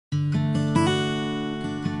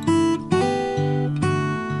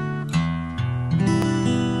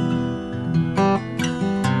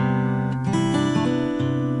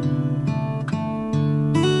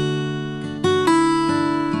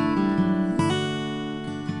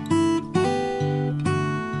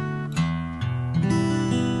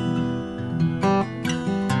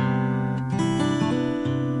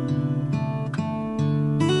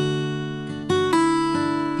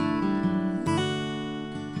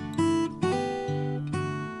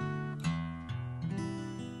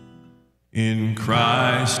In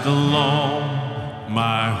Christ alone,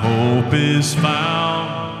 my hope is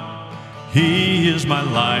found. He is my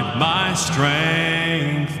life, my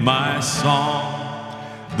strength, my song.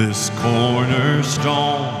 This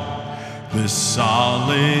cornerstone, this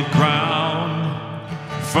solid ground,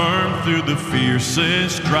 firm through the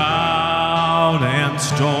fiercest drought and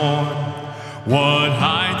storm. What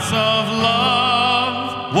heights of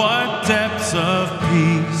love, what depths of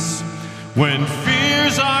peace, when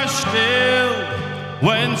fears are stilled,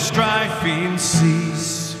 when striving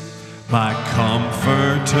cease. My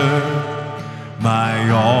comforter, my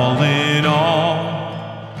all in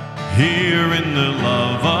all, here in the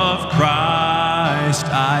love of Christ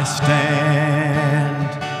I stand.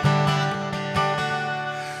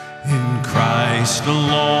 In Christ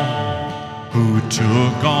alone, who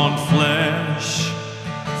took on flesh,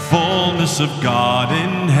 fullness of God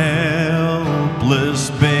in helpless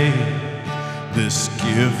babe. This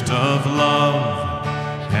gift of love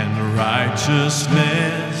and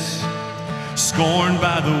righteousness, scorned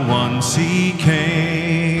by the ones he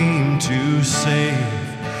came to save.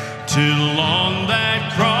 Till on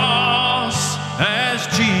that cross, as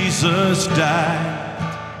Jesus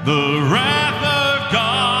died, the wrath of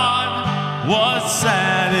God was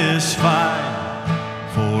satisfied.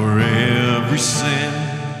 For every sin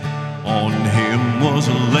on him was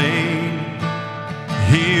laid.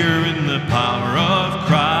 Here in the power of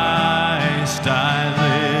Christ I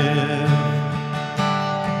live.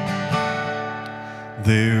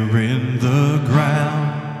 There in the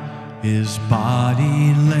ground his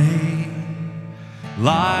body lay,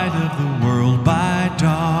 light of the world by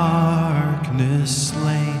darkness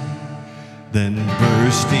slain. Then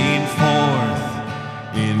bursting forth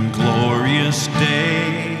in glorious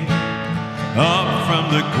day, up from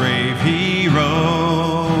the grave he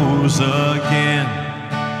rose again.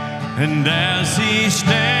 And as he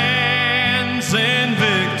stands in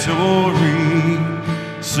victory,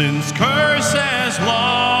 sin's curse has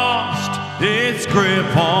lost its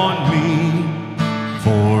grip on me.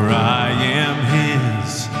 For I am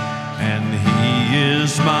his and he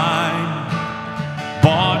is mine,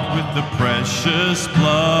 bought with the precious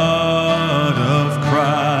blood of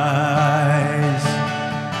Christ.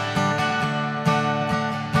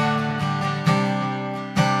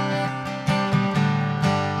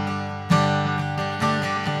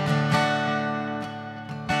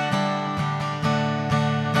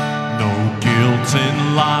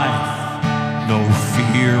 In life, no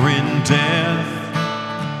fear in death.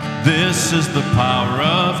 This is the power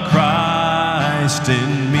of Christ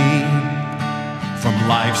in me. From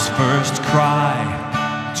life's first cry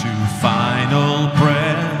to final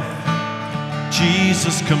breath,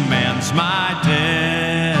 Jesus commands my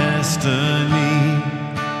destiny.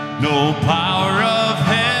 No power of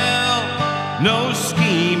hell, no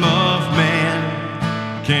scheme of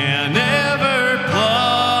man can ever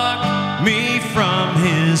pluck me from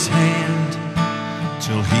his hand,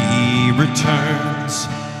 till he returns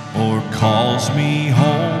or calls me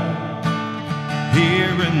home.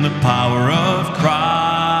 Here in the power of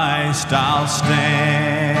Christ I'll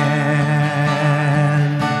stand.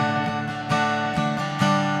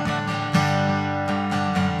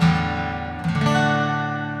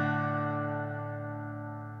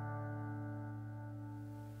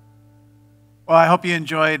 Well, I hope you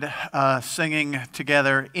enjoyed singing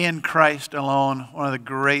together In Christ Alone, one of the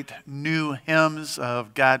great new hymns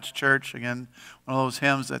of God's church. Again, one of those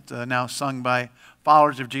hymns that's now sung by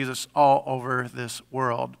followers of Jesus all over this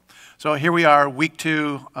world. So here we are, week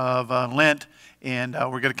 2 of Lent, and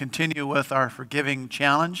we're going to continue with our Forgiving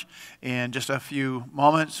Challenge. In just a few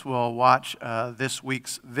moments, we'll watch this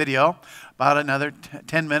week's video, about another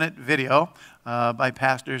 10-minute video by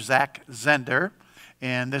Pastor Zach Zender.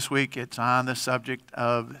 And this week it's on the subject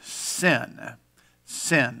of sin.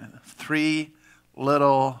 Sin. 3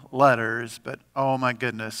 little letters, but oh my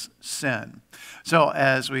goodness, sin. So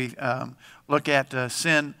as we look at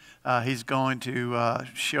sin, he's going to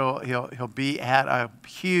he'll be at a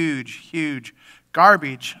huge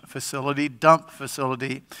garbage facility, dump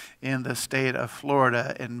facility in the state of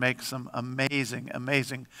Florida, and make some amazing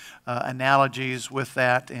analogies with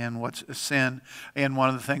that and what's sin. And one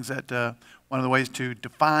of the things that one of the ways to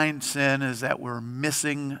define sin is that we're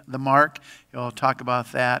missing the mark. He'll talk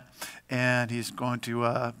about that, and he's going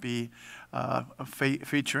to be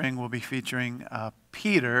featuring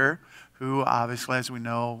Peter, who obviously, as we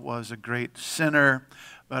know, was a great sinner,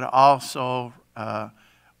 but also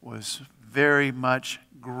was very much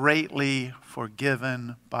greatly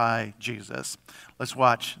forgiven by Jesus. Let's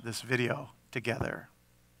watch this video together.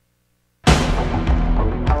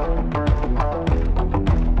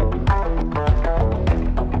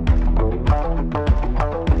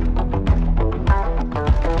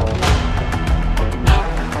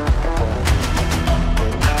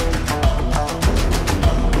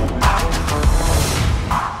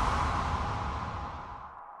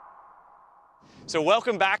 So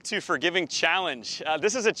welcome back to Forgiving Challenge.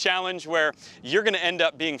 This is a challenge where you're going to end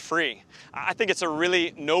up being free. I think it's a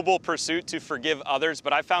really noble pursuit to forgive others,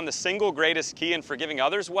 but I found the single greatest key in forgiving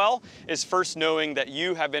others well is first knowing that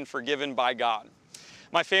you have been forgiven by God.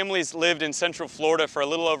 My family's lived in Central Florida for a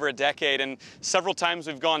little over a decade, and several times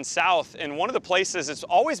we've gone south, and one of the places that's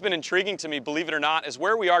always been intriguing to me, believe it or not, is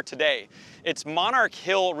where we are today. It's Monarch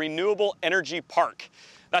Hill Renewable Energy Park.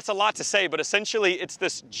 That's a lot to say, but essentially it's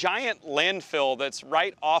this giant landfill that's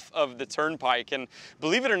right off of the turnpike. And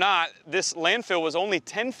believe it or not, this landfill was only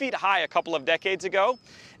 10 feet high a couple of decades ago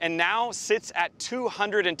and now sits at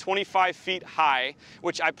 225 feet high,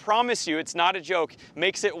 which I promise you, it's not a joke,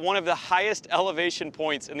 makes it one of the highest elevation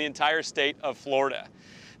points in the entire state of Florida.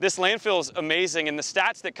 This landfill is amazing, and the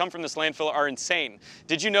stats that come from this landfill are insane.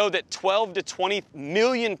 Did you know that 12 to 20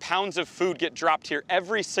 million pounds of food get dropped here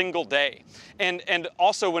every single day? And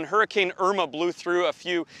also, when Hurricane Irma blew through a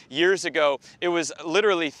few years ago, it was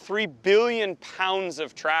literally 3 billion pounds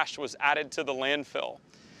of trash was added to the landfill.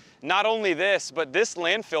 Not only this, but this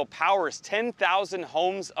landfill powers 10,000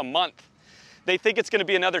 homes a month. They think it's going to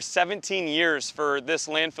be another 17 years for this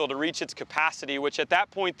landfill to reach its capacity, which at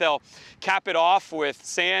that point they'll cap it off with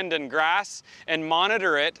sand and grass and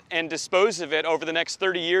monitor it and dispose of it over the next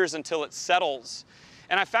 30 years until it settles.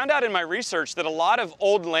 And I found out in my research that a lot of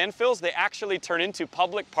old landfills, they actually turn into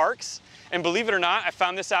public parks. And believe it or not, I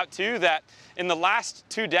found this out too, that in the last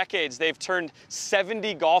 2 decades, they've turned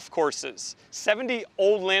 70 golf courses, 70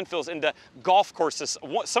 old landfills into golf courses,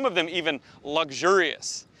 some of them even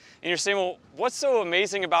luxurious. And you're saying, well, what's so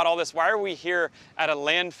amazing about all this? Why are we here at a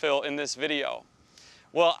landfill in this video?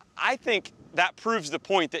 Well, I think that proves the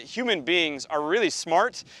point that human beings are really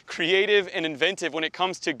smart, creative, and inventive when it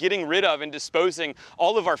comes to getting rid of and disposing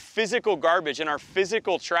all of our physical garbage and our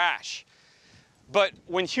physical trash. But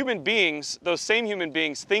when human beings, those same human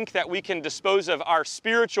beings, think that we can dispose of our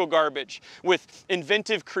spiritual garbage with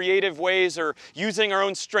inventive, creative ways or using our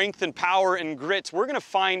own strength and power and grit, we're going to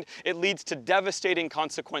find it leads to devastating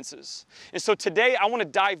consequences. And so today I want to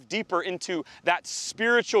dive deeper into that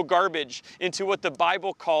spiritual garbage, into what the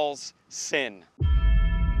Bible calls sin.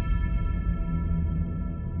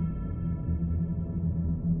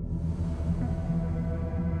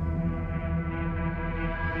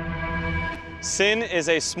 Sin is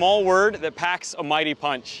a small word that packs a mighty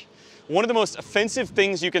punch. One of the most offensive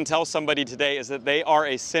things you can tell somebody today is that they are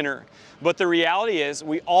a sinner. But the reality is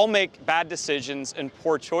we all make bad decisions and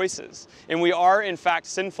poor choices. And we are, in fact,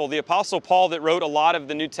 sinful. The Apostle Paul, that wrote a lot of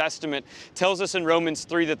the New Testament, tells us in Romans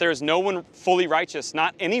 3 that there is no one fully righteous,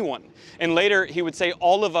 not anyone. And later he would say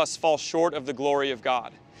all of us fall short of the glory of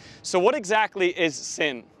God. So what exactly is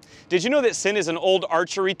sin? Did you know that sin is an old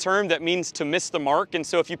archery term that means to miss the mark? And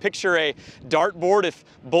so if you picture a dartboard, if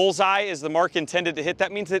bullseye is the mark intended to hit,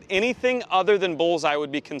 that means that anything other than bullseye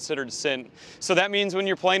would be considered sin. So that means when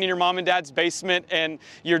you're playing in your mom and dad's basement and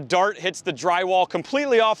your dart hits the drywall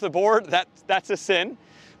completely off the board, that's a sin.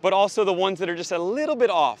 But also the ones that are just a little bit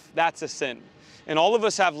off, that's a sin. And all of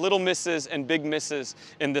us have little misses and big misses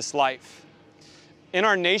in this life. In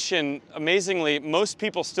our nation, amazingly, most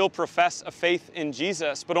people still profess a faith in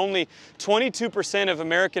Jesus, but only 22% of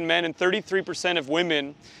American men and 33% of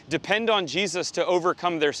women depend on Jesus to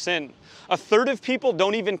overcome their sin. A third of people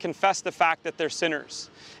don't even confess the fact that they're sinners.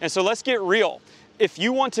 And so let's get real. If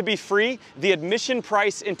you want to be free, the admission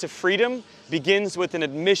price into freedom begins with an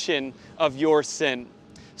admission of your sin.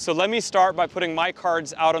 So let me start by putting my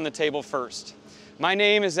cards out on the table first. My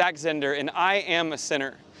name is Zach Zender, and I am a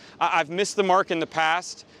sinner. I've missed the mark in the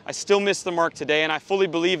past. I still miss the mark today, and I fully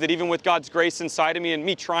believe that even with God's grace inside of me and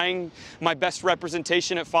me trying my best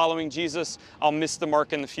representation at following Jesus, I'll miss the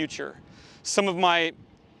mark in the future. Some of my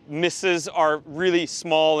misses are really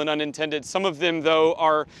small and unintended. Some of them, though,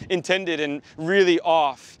 are intended and really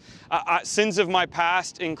off. Sins of my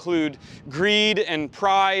past include greed and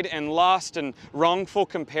pride and lust and wrongful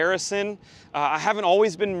comparison. I haven't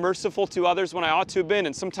always been merciful to others when I ought to have been,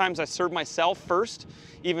 and sometimes I serve myself first,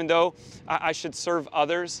 even though I should serve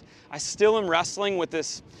others. I still am wrestling with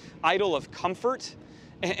this idol of comfort.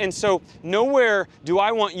 And so nowhere do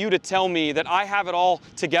I want you to tell me that I have it all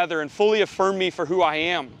together and fully affirm me for who I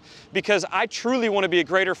am, because I truly want to be a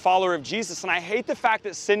greater follower of Jesus, and I hate the fact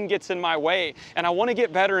that sin gets in my way, and I want to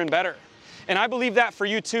get better and better. And I believe that for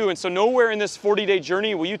you too. And so nowhere in this 40-day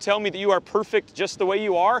journey will you tell me that you are perfect just the way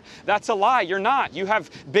you are. That's a lie. You're not. You have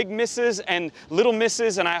big misses and little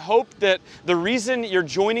misses. And I hope that the reason you're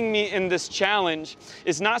joining me in this challenge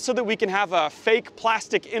is not so that we can have a fake,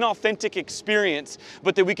 plastic, inauthentic experience,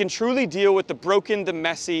 but that we can truly deal with the broken, the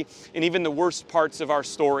messy, and even the worst parts of our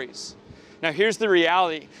stories. Now here's the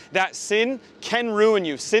reality, that sin can ruin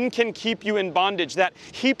you. Sin can keep you in bondage. That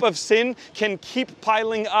heap of sin can keep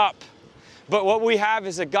piling up. But what we have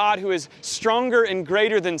is a God who is stronger and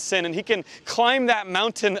greater than sin, and he can climb that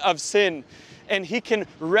mountain of sin, and he can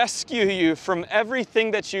rescue you from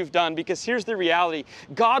everything that you've done. Because here's the reality,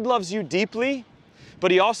 God loves you deeply,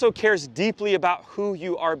 but he also cares deeply about who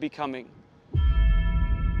you are becoming.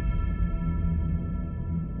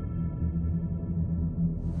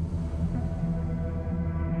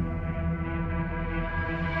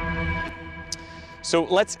 So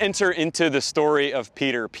let's enter into the story of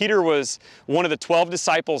Peter. Peter was one of the 12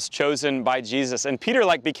 disciples chosen by Jesus, and Peter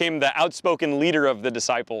became the outspoken leader of the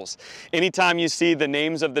disciples. Anytime you see the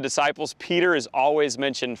names of the disciples, Peter is always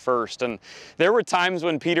mentioned first. And there were times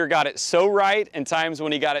when Peter got it so right and times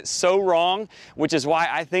when he got it so wrong, which is why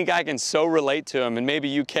I think I can so relate to him, and maybe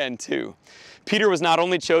you can too. Peter was not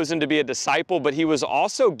only chosen to be a disciple, but he was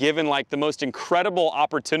also given the most incredible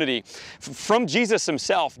opportunity from Jesus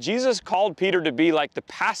himself. Jesus called Peter to be the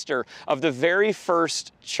pastor of the very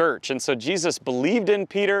first church. And so Jesus believed in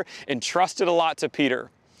Peter and trusted a lot to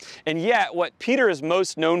Peter. And yet, what Peter is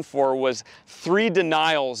most known for was 3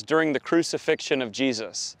 denials during the crucifixion of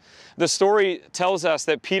Jesus. The story tells us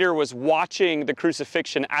that Peter was watching the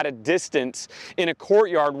crucifixion at a distance in a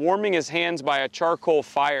courtyard, warming his hands by a charcoal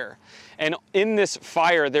fire. And in this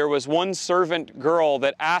fire, there was one servant girl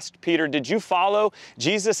that asked Peter, "Did you follow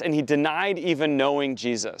Jesus?" And he denied even knowing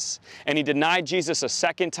Jesus. And he denied Jesus a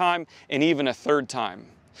second time and even a third time.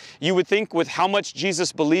 You would think with how much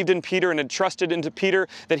Jesus believed in Peter and had trusted into Peter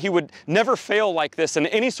that he would never fail like this, and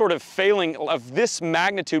any sort of failing of this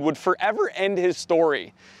magnitude would forever end his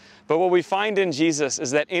story. But what we find in Jesus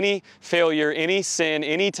is that any failure, any sin,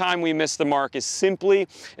 any time we miss the mark is simply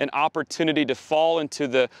an opportunity to fall into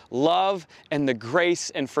the love and the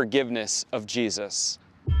grace and forgiveness of Jesus.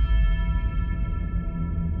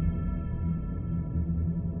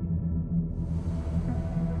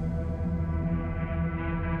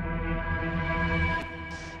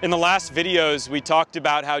 In the last videos, we talked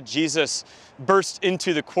about how Jesus burst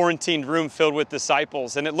into the quarantined room filled with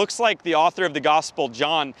disciples. And it looks like the author of the gospel,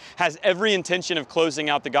 John, has every intention of closing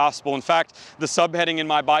out the gospel. In fact, the subheading in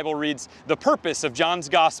my Bible reads, "The Purpose of John's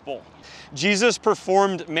Gospel." Jesus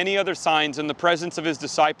performed many other signs in the presence of his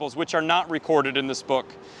disciples, which are not recorded in this book.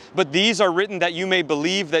 But these are written that you may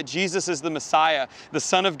believe that Jesus is the Messiah, the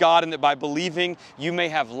Son of God, and that by believing you may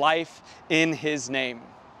have life in his name.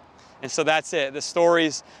 And so that's it. The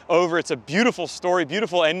story's over. It's a beautiful story,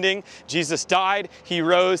 beautiful ending. Jesus died, he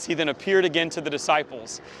rose, he then appeared again to the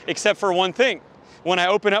disciples. Except for one thing. When I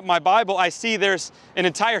open up my Bible, I see there's an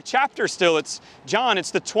entire chapter still. It's John. It's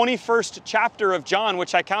the 21st chapter of John,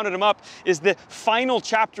 which I counted them up, is the final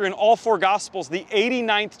chapter in all 4 Gospels, the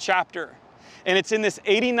 89th chapter. And it's in this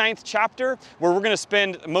 89th chapter where we're going to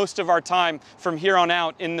spend most of our time from here on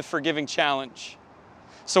out in the Forgiving Challenge.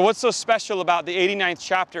 So what's so special about the 89th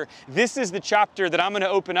chapter? This is the chapter that I'm going to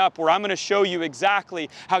open up where I'm going to show you exactly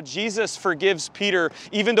how Jesus forgives Peter.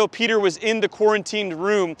 Even though Peter was in the quarantined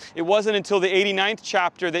room, it wasn't until the 89th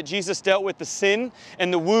chapter that Jesus dealt with the sin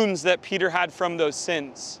and the wounds that Peter had from those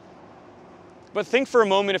sins. But think for a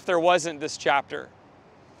moment if there wasn't this chapter.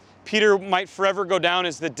 Peter might forever go down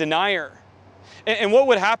as the denier. And what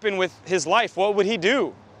would happen with his life? What would he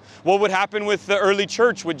do? What would happen with the early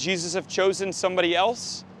church? Would Jesus have chosen somebody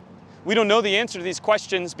else? We don't know the answer to these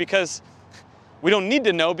questions because we don't need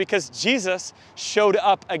to know, because Jesus showed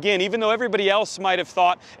up again. Even though everybody else might have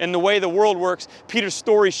thought, in the way the world works, Peter's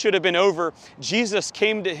story should have been over, Jesus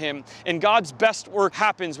came to him. And God's best work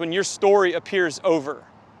happens when your story appears over.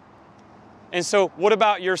 And so what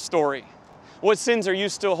about your story? What sins are you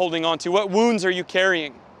still holding on to? What wounds are you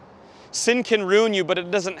carrying? Sin can ruin you, but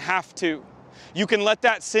it doesn't have to. You can let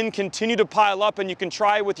that sin continue to pile up, and you can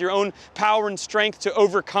try with your own power and strength to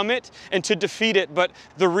overcome it and to defeat it. But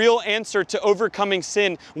the real answer to overcoming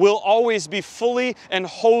sin will always be fully and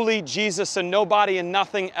wholly Jesus and nobody and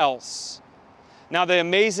nothing else. Now, the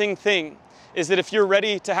amazing thing is that if you're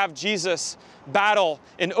ready to have Jesus battle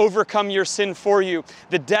and overcome your sin for you,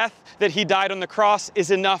 the death that he died on the cross is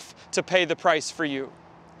enough to pay the price for you.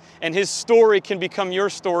 And his story can become your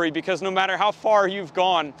story, because no matter how far you've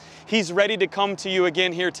gone, he's ready to come to you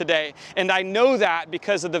again here today. And I know that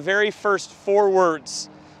because of the very first 4 words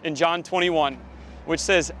in John 21, which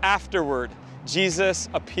says, "Afterward, Jesus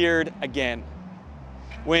appeared again."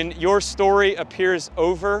 When your story appears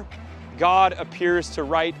over, God appears to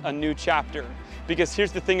write a new chapter. Because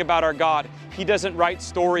here's the thing about our God, he doesn't write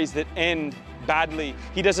stories that end badly.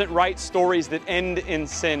 He doesn't write stories that end in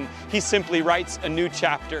sin. He simply writes a new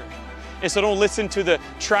chapter. And so don't listen to the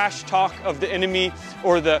trash talk of the enemy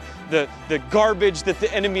or the garbage that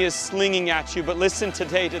the enemy is slinging at you, but listen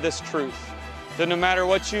today to this truth, that no matter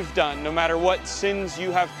what you've done, no matter what sins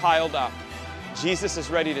you have piled up, Jesus is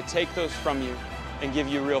ready to take those from you and give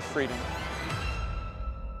you real freedom.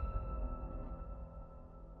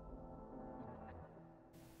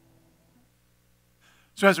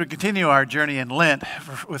 So as we continue our journey in Lent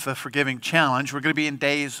with the Forgiving Challenge, we're going to be in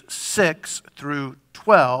days 6 through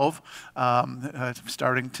 12,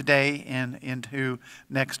 starting today and into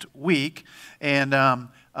next week. And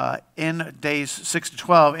in days 6 to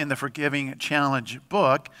 12 in the Forgiving Challenge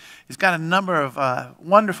book, he's got a number of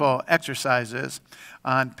wonderful exercises.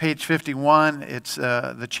 On page 51, it's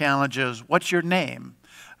the challenge is, what's your name?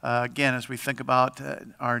 Again, as we think about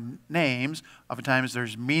our names, oftentimes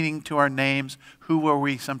there's meaning to our names. Who were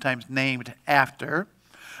we sometimes named after?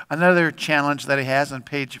 Another challenge that he has on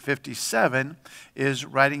page 57 is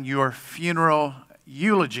writing your funeral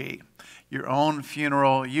eulogy, your own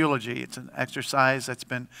funeral eulogy. It's an exercise that's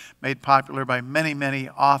been made popular by many, many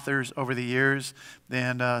authors over the years,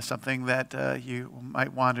 and something that you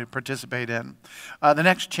might want to participate in. The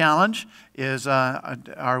next challenge is,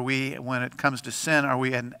 are we, when it comes to sin, are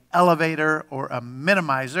we an elevator or a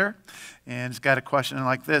minimizer? And it's got a question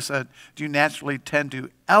like this, do you naturally tend to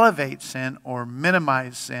elevate sin or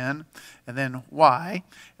minimize sin? And then why?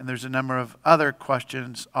 And there's a number of other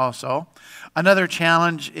questions also. Another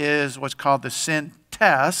challenge is what's called the sin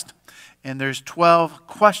test. And there's 12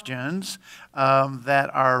 questions that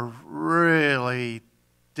are really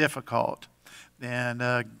difficult. And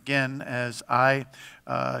again, as I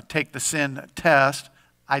take the sin test,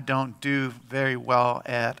 I don't do very well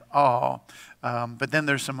at all. But then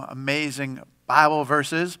there's some amazing Bible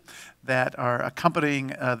verses that are accompanying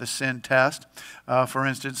the sin test. For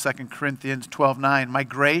instance, 2 Corinthians 12:9, my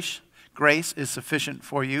grace is sufficient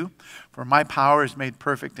for you, for my power is made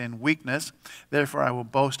perfect in weakness. Therefore, I will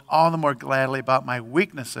boast all the more gladly about my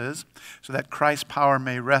weaknesses, so that Christ's power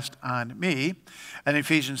may rest on me. And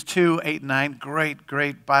Ephesians 2:8-9,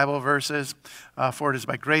 great Bible verses. For it is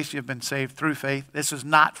by grace you have been saved through faith. This is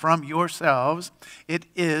not from yourselves. It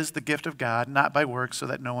is the gift of God, not by works, so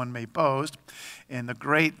that no one may boast. And the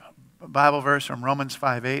great Bible verse from Romans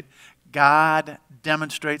 5:8, God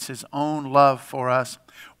demonstrates his own love for us.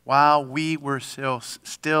 While we were still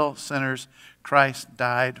sinners, Christ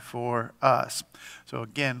died for us. So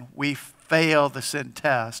again, we fail the sin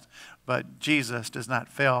test, but Jesus does not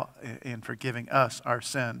fail in forgiving us our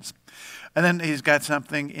sins. And then he's got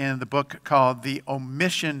something in the book called the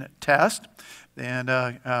omission test. And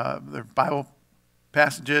the Bible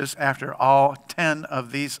passages after all 10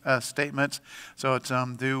 of these statements. So it's,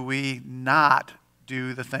 do we not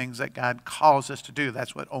do the things that God calls us to do?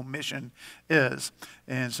 That's what omission is.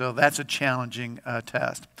 And so that's a challenging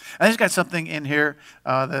test. And he's got something in here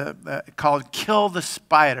called Kill the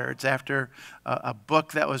Spider. It's after a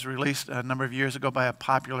book that was released a number of years ago by a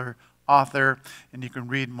popular author, and you can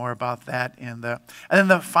read more about that in the. And then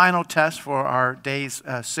the final test for our days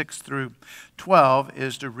 6 through 12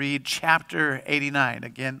 is to read chapter 89.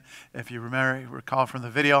 Again, if you recall from the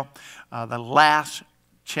video, the last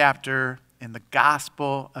chapter in the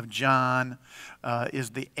Gospel of John is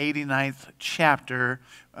the 89th chapter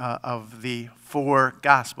of the 4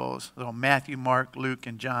 Gospels. So Matthew, Mark, Luke,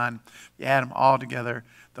 and John, you add them all together,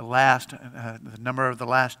 the number of the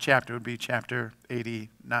last chapter would be chapter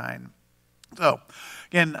 89. So,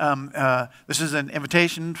 again, this is an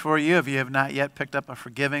invitation for you, if you have not yet picked up a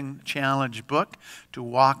Forgiving Challenge book, to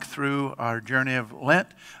walk through our journey of Lent.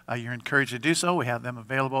 You're encouraged to do so. We have them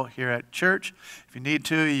available here at church. If you need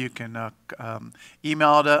to, you can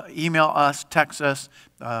email us, text us,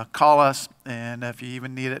 call us, and if you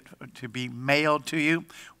even need it to be mailed to you,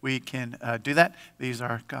 we can do that. These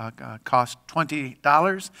are cost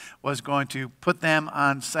 $20. Was going to put them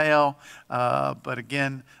on sale, but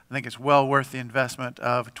again, I think it's well worth the investment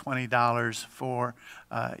of $20 for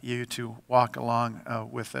you to walk along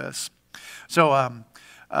with us. So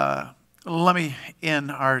let me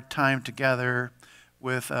end our time together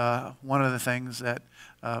with one of the things that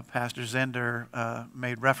Pastor Zender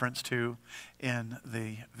made reference to in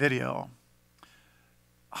the video.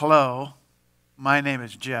 Hello, my name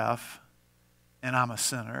is Jeff, and I'm a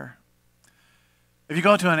sinner. If you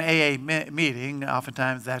go to an AA meeting,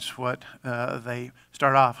 oftentimes that's what they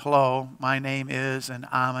start off. Hello, my name is, and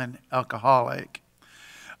I'm an alcoholic.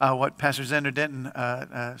 What Pastor Zender didn't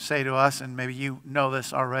say to us, and maybe you know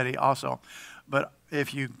this already also, but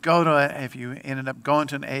if you ended up going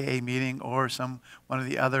to an AA meeting or one of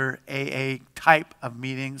the other AA type of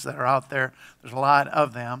meetings that are out there, there's a lot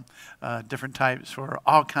of them, different types for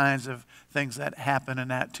all kinds of things that happen and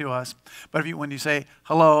that to us. But when you say,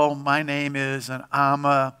 hello, my name is, and I'm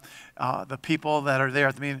the people that are there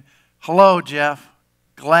at the meeting, hello, Jeff,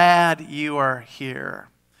 glad you are here.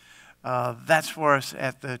 That's for us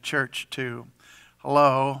at the church too.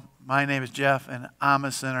 Hello, my name is Jeff, and I'm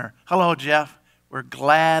a sinner. Hello, Jeff. We're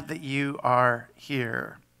glad that you are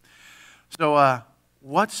here. So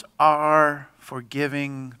what's our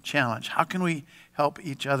forgiving challenge? How can we help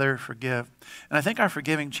each other forgive? And I think our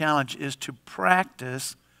forgiving challenge is to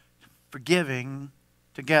practice forgiving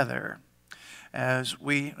together. As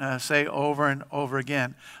we say over and over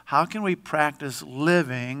again, how can we practice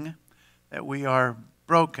living that we are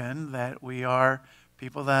broken, that we are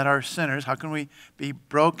people that are sinners? How can we be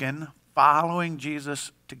broken following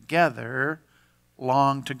Jesus together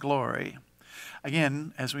long to glory?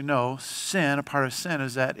 Again, as we know, sin, a part of sin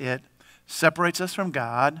is that it separates us from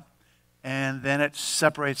God and then it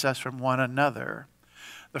separates us from one another.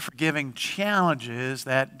 The forgiving challenge is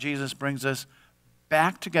that Jesus brings us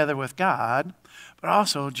back together with God, but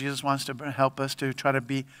also Jesus wants to help us to try to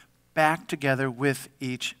be back together with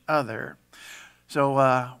each other.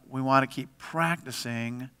 So we want to keep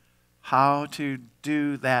practicing how to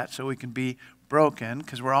do that so we can be broken,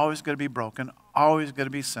 because we're always going to be broken, always going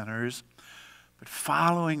to be sinners, but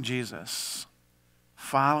following Jesus,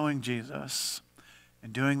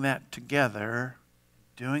 and doing that together,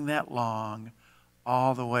 doing that long,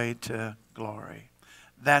 all the way to glory.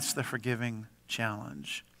 That's the forgiving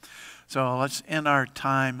challenge. So let's end our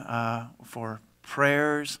time for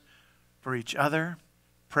prayers for each other,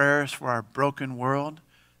 prayers for our broken world.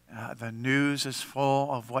 The news is full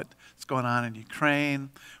of what's going on in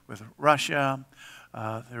Ukraine, with Russia.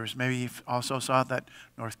 There's maybe you also saw that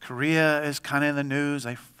North Korea is kind of in the news.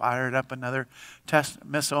 They fired up another test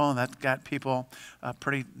missile, and that got people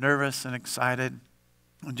pretty nervous and excited.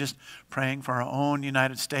 And just praying for our own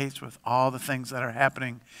United States with all the things that are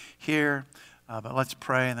happening here. But let's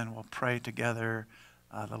pray, and then we'll pray together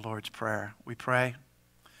the Lord's Prayer. We pray.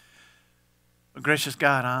 Gracious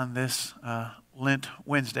God, on this Lent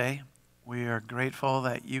Wednesday, we are grateful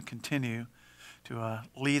that you continue to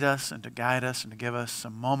lead us and to guide us and to give us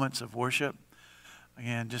some moments of worship.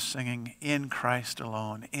 Again, just singing, in Christ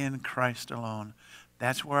alone, in Christ alone.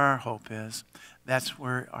 That's where our hope is. That's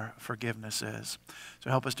where our forgiveness is. So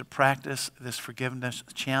help us to practice this forgiveness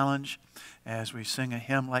challenge as we sing a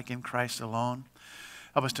hymn like In Christ Alone.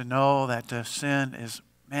 Help us to know that sin is,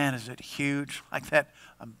 man, is it huge, like that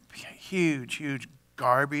huge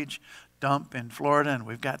garbage dump in Florida, and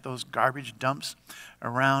we've got those garbage dumps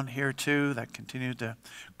around here too that continue to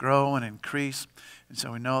grow and increase. And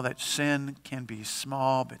so we know that sin can be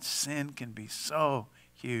small, but sin can be so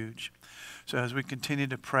huge. So as we continue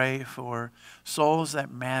to pray for souls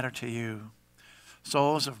that matter to you,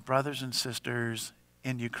 souls of brothers and sisters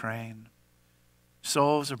in Ukraine,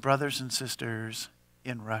 souls of brothers and sisters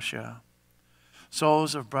in Russia,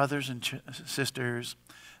 souls of brothers and sisters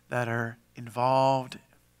that are involved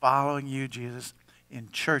following you, Jesus, in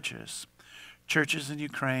churches. Churches in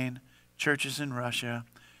Ukraine, churches in Russia,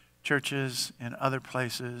 churches in other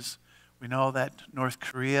places. We know that North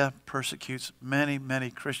Korea persecutes many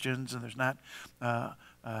Christians, and there's not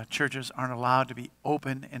churches aren't allowed to be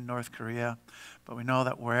open in North Korea. But we know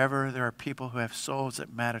that wherever there are people who have souls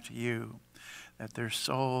that matter to you, that their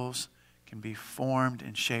souls can be formed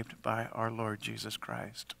and shaped by our Lord Jesus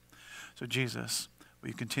Christ. So Jesus, will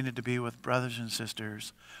you continue to be with brothers and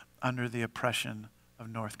sisters under the oppression of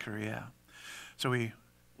North Korea? So we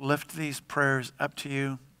lift these prayers up to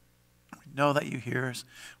you. We know that you hear us.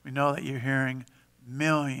 We know that you're hearing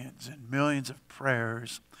millions and millions of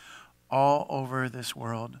prayers all over this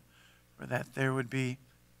world, for that there would be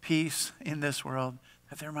peace in this world,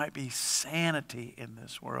 that there might be sanity in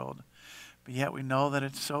this world. But yet we know that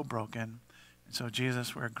it's so broken. And so,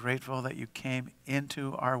 Jesus, we're grateful that you came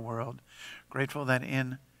into our world. Grateful that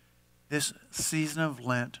in this season of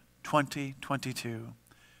Lent 2022,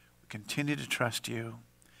 we continue to trust you.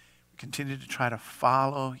 We continue to try to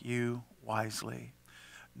follow you wisely,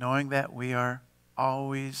 knowing that we are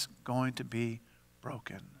always going to be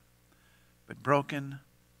broken. But broken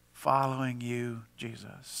following you,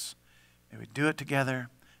 Jesus. May we do it together.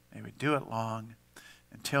 May we do it long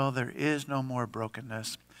until there is no more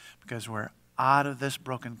brokenness, because we're out of this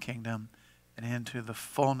broken kingdom and into the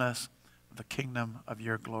fullness of the kingdom of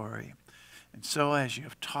your glory. And so as you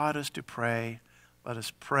have taught us to pray, let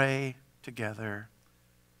us pray together.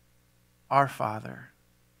 Our Father,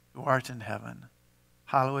 who art in heaven,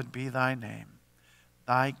 hallowed be thy name.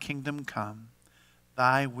 Thy kingdom come,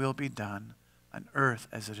 thy will be done on earth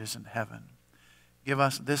as it is in heaven. Give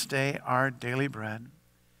us this day our daily bread,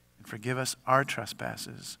 and forgive us our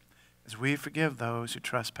trespasses, as we forgive those who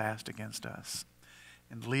trespass against us.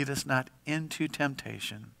 And lead us not into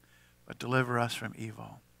temptation, but deliver us from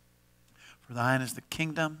evil. For thine is the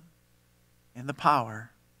kingdom, and the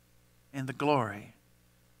power, and the glory,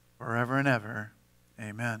 forever and ever.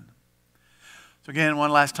 Amen. So again, one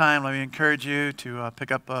last time, let me encourage you to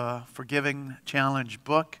pick up a Forgiving Challenge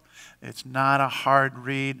book. It's not a hard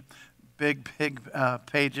read, big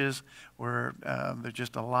pages where there's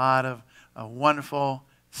just a lot of wonderful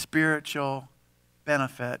spiritual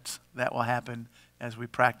benefits that will happen as we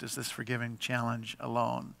practice this Forgiving Challenge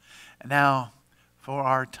alone. And now, for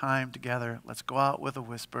our time together, let's go out with a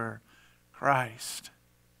whisper. Christ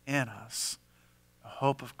in us, the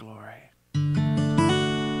hope of glory.